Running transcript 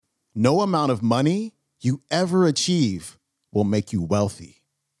No amount of money you ever achieve will make you wealthy.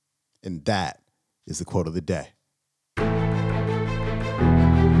 And that is the quote of the day.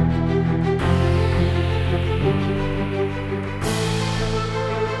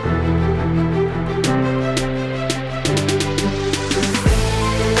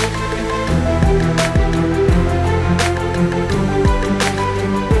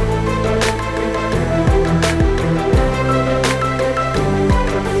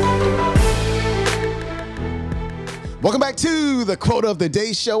 Welcome back to the Quote of the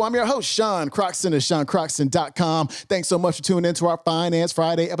Day show. I'm your host, Sean Croxton of SeanCroxton.com. Thanks so much for tuning into our Finance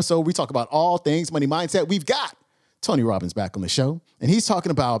Friday episode. We talk about all things money mindset. We've got Tony Robbins back on the show, and he's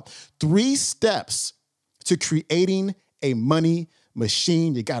talking about 3 steps to creating a money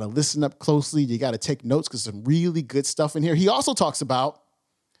machine. You got to listen up closely. You got to take notes because some really good stuff in here. He also talks about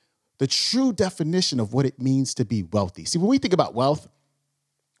the true definition of what it means to be wealthy. See, when we think about wealth,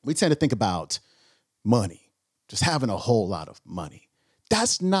 we tend to think about money. Just having a whole lot of money.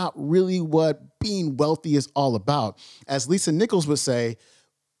 That's not really what being wealthy is all about. As Lisa Nichols would say,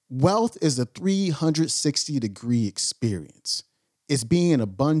 wealth is a 360-degree experience. It's being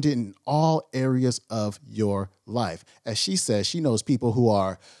abundant in all areas of your life. As she says, she knows people who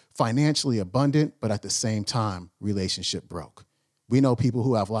are financially abundant, but at the same time, relationship broke. We know people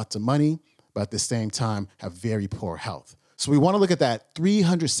who have lots of money, but at the same time have very poor health. So we want to look at that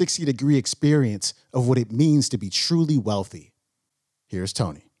 360-degree experience of what it means to be truly wealthy. Here's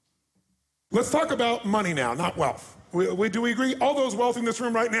Tony. Let's talk about money now, not wealth. Do we agree? All those wealthy in this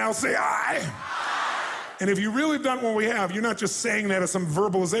room right now, say aye. And if you really done what we have, you're not just saying that as some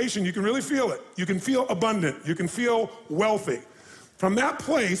verbalization. You can really feel it. You can feel abundant. You can feel wealthy. From that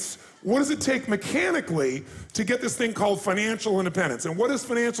place, what does it take mechanically to get this thing called financial independence? And what is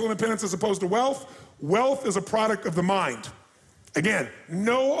financial independence as opposed to wealth? Wealth is a product of the mind. Again,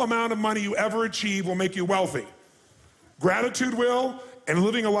 no amount of money you ever achieve will make you wealthy. Gratitude will, and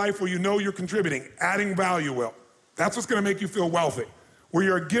living a life where you know you're contributing, adding value will. That's what's gonna make you feel wealthy, where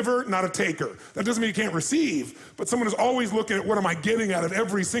you're a giver, not a taker. That doesn't mean you can't receive, but someone who's always looking at what am I getting out of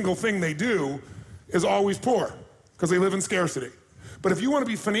every single thing they do is always poor, because they live in scarcity. But if you wanna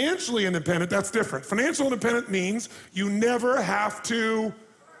be financially independent, that's different. Financial independent means you never have to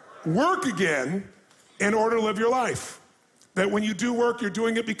work again in order to live your life. That when you do work, you're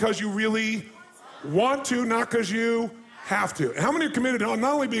doing it because you really want to, not because you have to. And how many are committed to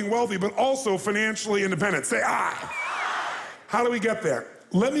not only being wealthy, but also financially independent? Say aye. How do we get there?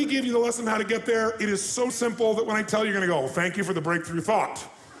 Let me give you the lesson how to get there. It is so simple that when I tell you, you're gonna go, well, thank you for the breakthrough thought.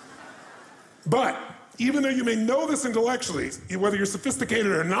 But even though you may know this intellectually, whether you're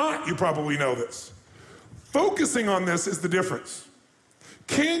sophisticated or not, you probably know this. Focusing on this is the difference.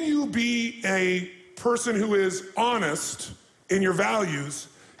 Can you be a person who is honest in your values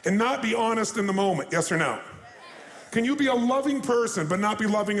and not be honest in the moment? Yes or no? Can you be a loving person but not be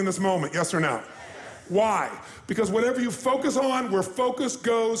loving in this moment? Yes or no? Why? Because whatever you focus on, where focus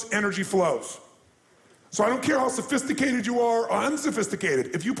goes, energy flows. So I don't care how sophisticated you are or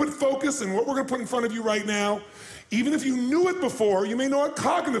unsophisticated. If you put focus in what we're gonna put in front of you right now, even if you knew it before, you may know it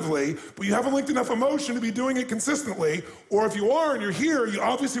cognitively, but you haven't linked enough emotion to be doing it consistently, or if you are and you're here, you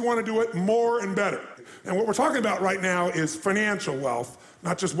obviously want to do it more and better. And what we're talking about right now is financial wealth,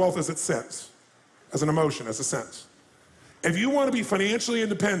 not just wealth as it sense, as an emotion, as a sense. If you want to be financially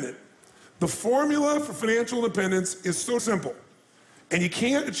independent, the formula for financial independence is so simple. And you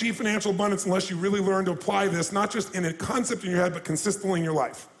can't achieve financial abundance unless you really learn to apply this, not just in a concept in your head, but consistently in your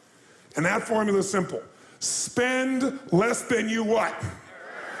life. And that formula is simple. Spend less than you what?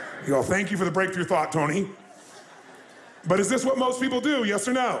 You go, thank you for the breakthrough thought, Tony. But is this what most people do, yes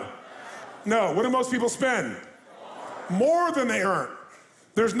or no? No, what do most people spend? More than they earn.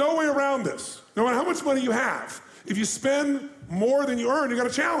 There's no way around this. No matter how much money you have, if you spend more than you earn, you got a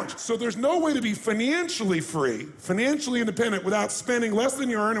challenge. So there's no way to be financially free, financially independent without spending less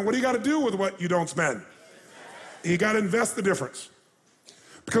than you earn. And what do you got to do with what you don't spend? You got to invest the difference.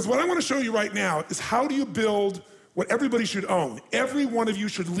 Because what I want to show you right now is how do you build what everybody should own. Every one of you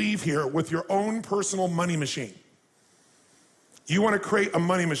should leave here with your own personal money machine. You want to create a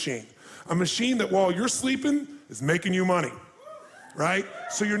money machine. A machine that while you're sleeping is making you money, right?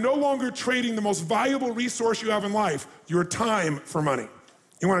 So you're no longer trading the most valuable resource you have in life, your time, for money.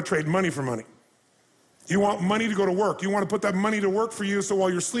 You want to trade money for money. You want money to go to work. You want to put that money to work for you so while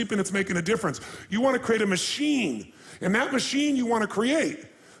you're sleeping, it's making a difference. You want to create a machine, and that machine you want to create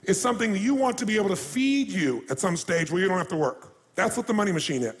is something that you want to be able to feed you at some stage where you don't have to work. That's what the money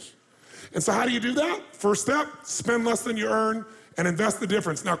machine is. And so how do you do that? First step, spend less than you earn and invest the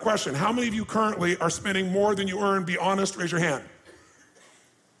difference. Now question, how many of you currently are spending more than you earn? Be honest, raise your hand.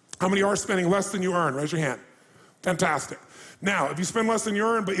 How many are spending less than you earn? Raise your hand. Fantastic. Now, if you spend less than you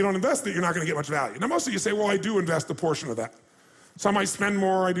earn, but you don't invest it, you're not going to get much value. Now, most of you say, well, I do invest a portion of that. So I might spend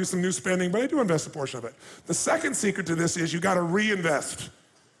more, I do some new spending, but I do invest a portion of it. The second secret to this is you got to reinvest.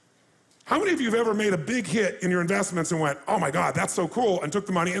 How many of you have ever made a big hit in your investments and went, oh my God, that's so cool, and took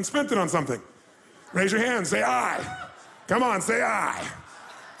the money and spent it on something? Raise your hand, say aye. Come on, say aye.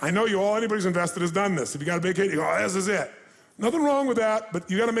 I know you all, anybody who's invested has done this. If you got a big hit, you go, oh, this is it. Nothing wrong with that,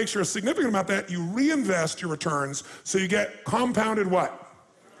 but you got to make sure a significant amount of that, you reinvest your returns so you get compounded what?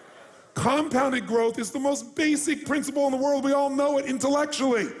 Compounded growth is the most basic principle in the world. We all know it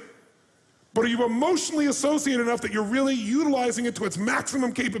intellectually. But are you emotionally associated enough that you're really utilizing it to its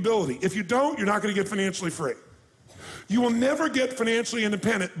maximum capability? If you don't, you're not going to get financially free. You will never get financially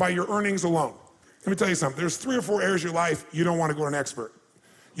independent by your earnings alone. Let me tell you something. There's 3 or 4 areas of your life you don't want to go to an expert.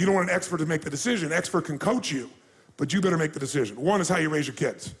 You don't want an expert to make the decision. An expert can coach you, but you better make the decision. One is how you raise your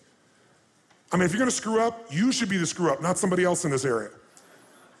kids. I mean, if you're going to screw up, you should be the screw up, not somebody else in this area.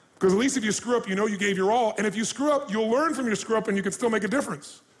 Because at least if you screw up, you know you gave your all. And if you screw up, you'll learn from your screw up and you can still make a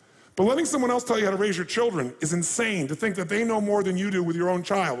difference. But letting someone else tell you how to raise your children is insane, to think that they know more than you do with your own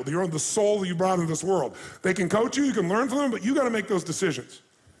child, with the soul that you brought into this world. They can coach you, you can learn from them, but you got to make those decisions.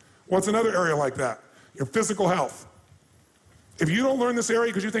 What's another area like that? Your physical health. If you don't learn this area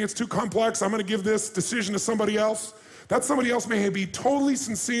because you think it's too complex, I'm going to give this decision to somebody else, that somebody else may be totally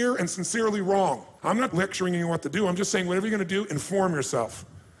sincere and sincerely wrong. I'm not lecturing you what to do. I'm just saying whatever you're going to do, inform yourself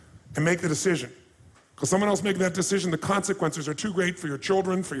and make the decision. Because someone else making that decision, the consequences are too great for your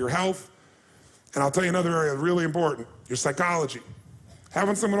children, for your health. And I'll tell you another area really important, your psychology.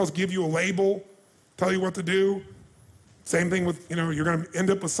 Having someone else give you a label, tell you what to do. Same thing with, you're going to end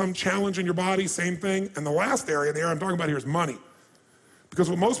up with some challenge in your body, same thing. And the last area, the area I'm talking about here is money. Because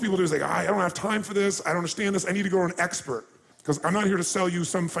what most people do is I don't have time for this, I don't understand this, I need to go to an expert. Because I'm not here to sell you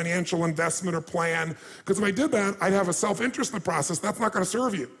some financial investment or plan. Because if I did that, I'd have a self-interest in the process. That's not going to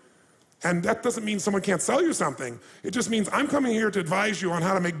serve you. And that doesn't mean someone can't sell you something. It just means I'm coming here to advise you on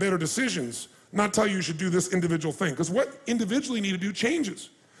how to make better decisions, not tell you should do this individual thing. Because what individually you need to do changes.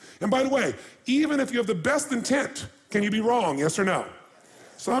 And by the way, even if you have the best intent, can you be wrong, yes or no?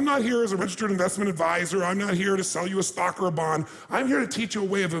 So I'm not here as a registered investment advisor. I'm not here to sell you a stock or a bond. I'm here to teach you a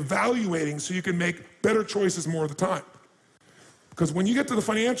way of evaluating so you can make better choices more of the time. Because when you get to the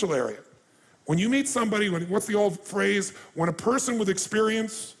financial area, when you meet somebody, what's the old phrase? When a person with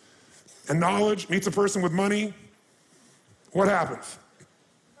experience and knowledge meets a person with money, what happens?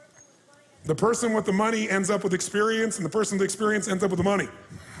 The person with the money ends up with experience, and the person with experience ends up with the money.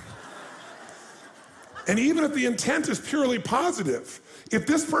 And even if the intent is purely positive, if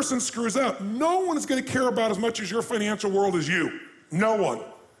this person screws up, no one is going to care about as much as your financial world as you. No one.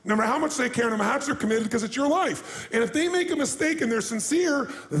 No matter how much they care, no matter how much they're committed, because it's your life. And if they make a mistake and they're sincere,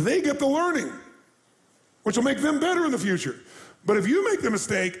 they get the learning, which will make them better in the future. But if you make the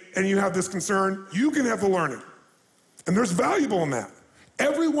mistake and you have this concern, you can have the learning. And there's valuable in that.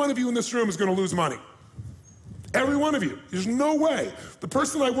 Every one of you in this room is going to lose money. Every one of you. There's no way. The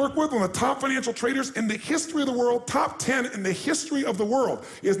person I work with, one of the top financial traders in the history of the world, top 10 in the history of the world,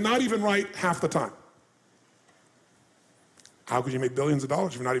 is not even right half the time. How could you make billions of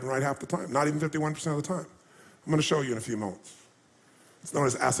dollars if you're not even right half the time? Not even 51% of the time. I'm going to show you in a few moments. It's known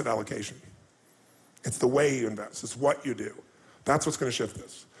as asset allocation. It's the way you invest. It's what you do. That's what's going to shift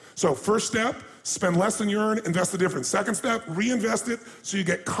this. So first step, spend less than you earn, invest the difference. Second step, reinvest it so you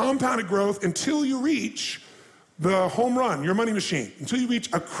get compounded growth until you reach the home run, your money machine, until you reach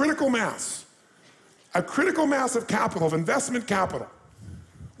a critical mass of capital, of investment capital.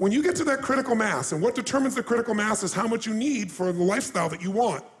 When you get to that critical mass, and what determines the critical mass is how much you need for the lifestyle that you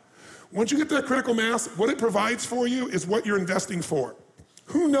want. Once you get to that critical mass, what it provides for you is what you're investing for.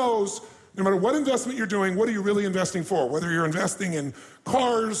 Who knows, no matter what investment you're doing, what are you really investing for? Whether you're investing in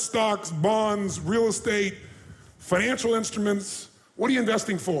cars, stocks, bonds, real estate, financial instruments, what are you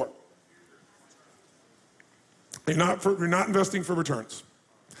investing for? You're not investing for returns.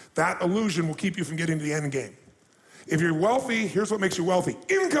 That illusion will keep you from getting to the end game. If you're wealthy, here's what makes you wealthy.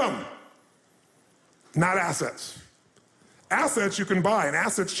 Income, not assets. Assets you can buy, and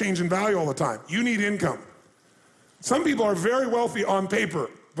assets change in value all the time. You need income. Some people are very wealthy on paper,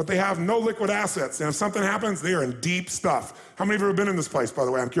 but they have no liquid assets. And if something happens, they are in deep stuff. How many of you have ever been in this place, by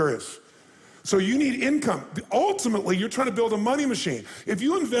the way? I'm curious. So you need income. Ultimately, you're trying to build a money machine. If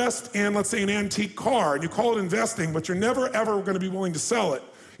you invest in, let's say, an antique car, and you call it investing, but you're never, ever going to be willing to sell it,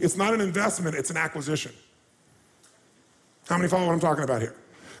 it's not an investment, it's an acquisition. How many follow what I'm talking about here?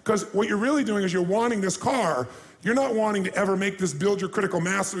 Because what you're really doing is you're wanting this car. You're not wanting to ever make this build your critical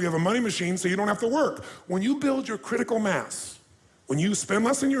mass so you have a money machine so you don't have to work. When you build your critical mass, When you spend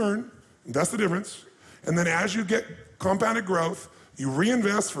less than you earn, that's the difference. And then as you get compounded growth, you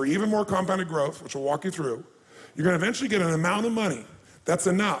reinvest for even more compounded growth, which will walk you through. You're going to eventually get an amount of money that's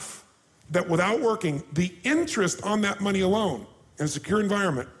enough that without working, the interest on that money alone in a secure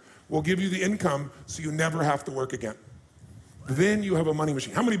environment will give you the income so you never have to work again. Then you have a money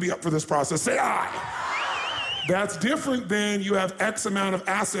machine. How many be up for this process? Say aye. That's different than you have X amount of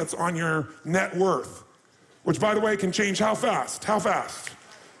assets on your net worth, which, by the way, can change how fast? How fast?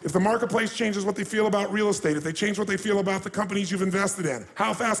 If the marketplace changes what they feel about real estate, if they change what they feel about the companies you've invested in,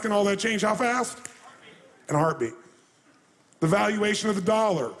 how fast can all that change? How fast? In a heartbeat. The valuation of the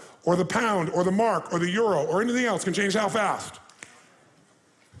dollar, or the pound, or the mark, or the euro, or anything else can change how fast?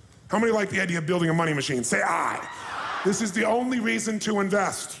 How many like the idea of building a money machine? Say aye. This is the only reason to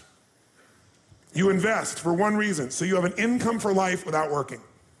invest. You invest for one reason, so you have an income for life without working.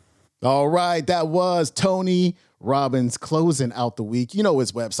 All right, that was Tony Robbins closing out the week. You know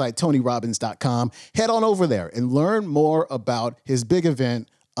his website, TonyRobbins.com. Head on over there and learn more about his big event,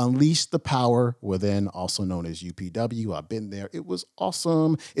 Unleash the Power Within, also known as UPW. I've been there. It was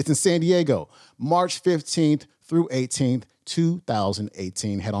awesome. It's in San Diego, March 15th through 18th,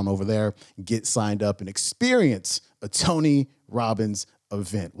 2018. Head on over there, get signed up, and experience a Tony Robbins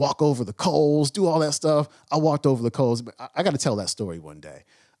event. Walk over the coals, do all that stuff. I walked over the coals. I got to tell that story one day.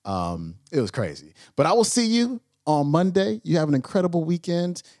 It was crazy. But I will see you on Monday. You have an incredible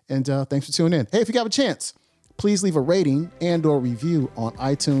weekend, and thanks for tuning in. Hey, if you have a chance, please leave a rating and or review on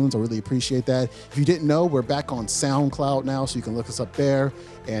iTunes. I really appreciate that. If you didn't know, we're back on SoundCloud now, so you can look us up there.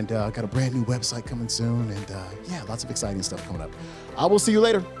 And got a brand new website coming soon. And yeah, lots of exciting stuff coming up. I will see you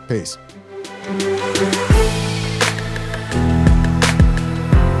later. Peace.